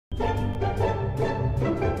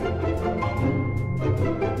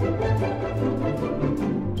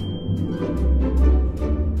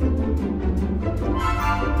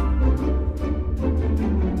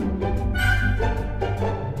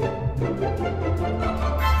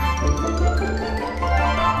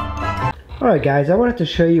Alright guys, I wanted to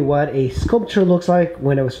show you what a sculpture looks like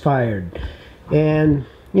when it was fired. And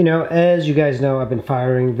you know, as you guys know, I've been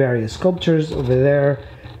firing various sculptures. Over there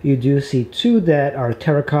you do see two that are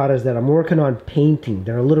terracottas that I'm working on painting.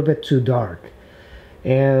 They're a little bit too dark.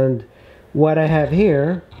 And what I have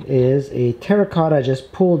here is a terracotta I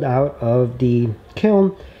just pulled out of the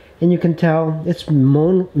kiln, and you can tell it's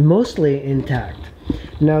mostly intact.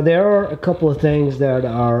 Now there are a couple of things that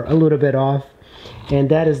are a little bit off, and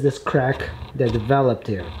that is this crack that developed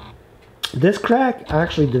here. This crack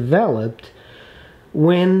actually developed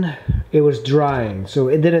when it was drying, so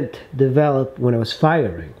it didn't develop when it was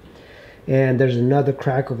firing. And there's another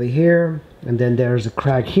crack over here, and then there's a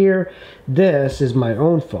crack here. This is my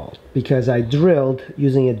own fault because I drilled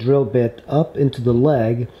using a drill bit up into the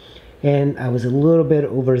leg, and I was a little bit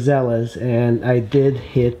overzealous and I did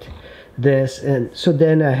hit this, and so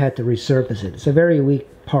then I had to resurface it. It's a very weak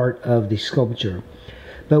part of the sculpture,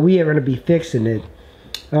 but we are going to be fixing it.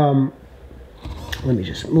 Let me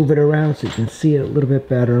just move it around so you can see it a little bit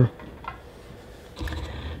better.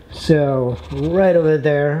 So right over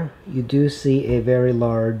there you do see a very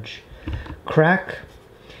large crack,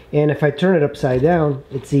 and if I turn it upside down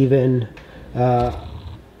it's even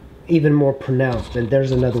more pronounced, and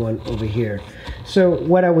there's another one over here. So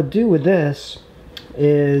what I would do with this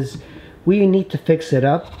is we need to fix it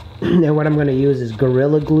up, and what I'm going to use is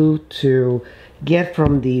Gorilla Glue to get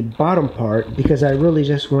from the bottom part, because I really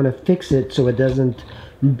just want to fix it so it doesn't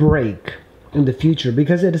break in the future,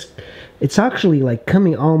 because it's actually like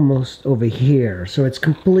coming almost over here, so it's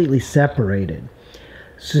completely separated.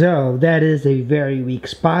 So that is a very weak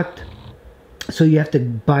spot, so you have to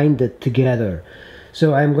bind it together.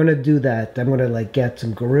 So I'm gonna do that. I'm gonna like get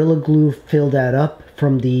some Gorilla Glue, fill that up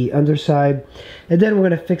from the underside, and then we're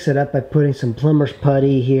gonna fix it up by putting some plumber's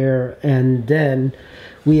putty here, and then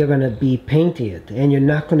we are gonna be painting it, and you're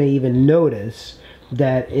not gonna even notice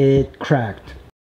that it cracked.